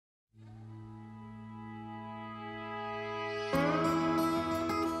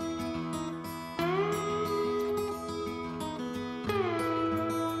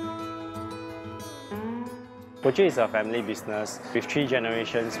Cheu is a family business with 3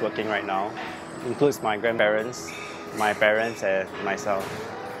 generations working right now. Includes my grandparents, my parents and myself.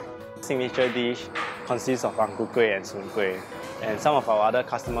 Signature dish consists of Ang Ku Kueh and Soon Kueh. And some of our other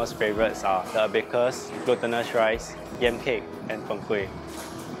customers' favourites are the abacus, glutinous rice, yam cake and png kueh.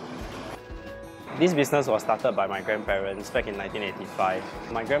 This business was started by my grandparents back in 1985.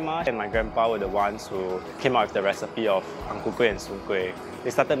 My grandma and my grandpa were the ones who came up with the recipe of Ang Ku Kueh and Soon Kueh. They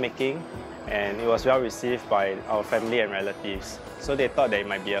started making and it was well received by our family and relatives. So they thought that it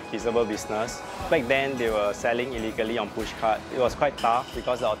might be a feasible business. Back then they were selling illegally on pushcart. It was quite tough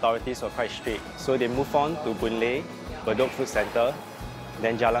because the authorities were quite strict. So they moved on to Boon Lay, Bedok Food Centre,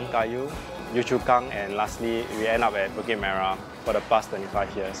 then Jalan Kayu, Yio Chu Kang, and lastly we end up at Bukit Merah for the past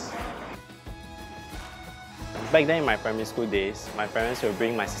 25 years. Back then in my primary school days, my parents would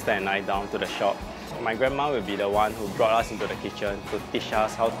bring my sister and I down to the shop. My grandma will be the one who brought us into the kitchen to teach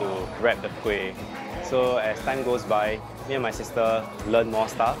us how to wrap the kueh. So as time goes by, me and my sister learn more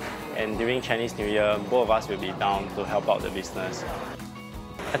stuff, and during Chinese New Year, both of us will be down to help out the business.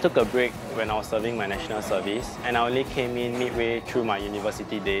 I took a break when I was serving my national service, and I only came in midway through my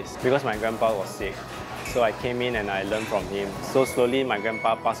university days because my grandpa was sick. So I came in and I learned from him. So slowly my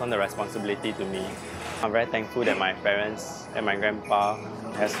grandpa passed on the responsibility to me. I'm very thankful that my parents and my grandpa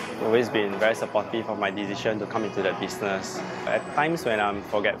has always been very supportive of my decision to come into the business. At times when I'm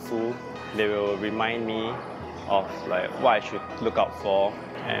forgetful, they will remind me of what I should look out for.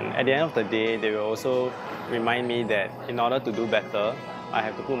 And at the end of the day, they will also remind me that in order to do better, I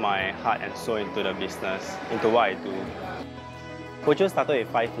have to put my heart and soul into the business, into what I do. Cheu started with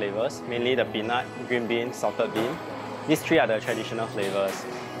 5 flavours, mainly the peanut, green bean, salted bean. These 3 are the traditional flavours.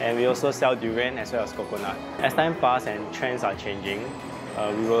 And we also sell durian as well as coconut. As time passes and trends are changing,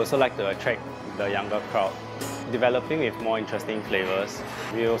 we will also like to attract the younger crowd. Developing with more interesting flavours,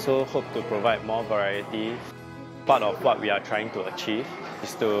 we also hope to provide more variety. Part of what we are trying to achieve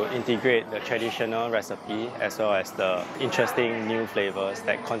is to integrate the traditional recipe as well as the interesting new flavours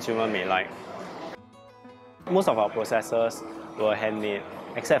that consumers may like. Most of our processes were handmade.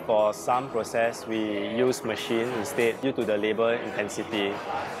 Except for some process, we use machine instead due to the labour intensity.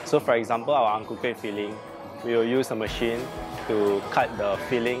 So for example, our Ang Ku Kueh filling, we will use a machine to cut the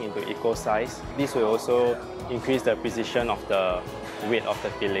filling into equal size. This will also increase the precision of the weight of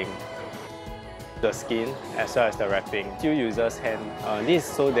the filling. The skin as well as the wrapping still uses hand. This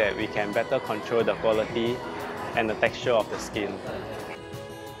is so that we can better control the quality and the texture of the skin.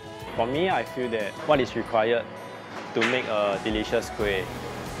 For me, I feel that what is required to make a delicious kueh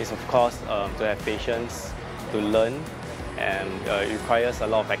is of course to have patience, to learn, and it requires a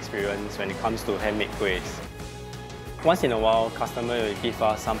lot of experience when it comes to handmade kuehs. Once in a while, customers will give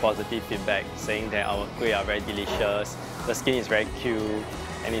us some positive feedback saying that our kueh are very delicious, the skin is very cute,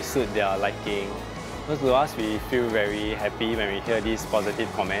 and it suits their liking. So to us, we feel very happy when we hear these positive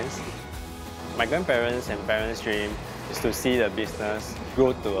comments. My grandparents and parents' dream is to see the business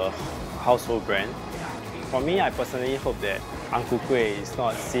grow to a household brand. For me, I personally hope that Ang Ku Kueh is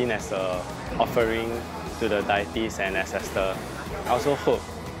not seen as an offering to the deities and ancestors. I also hope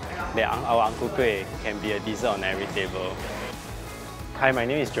that our Ang Ku Kueh can be a dessert on every table. Hi, my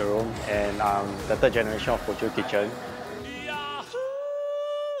name is Jerome and I'm the 3rd generation of Cheu Kitchen.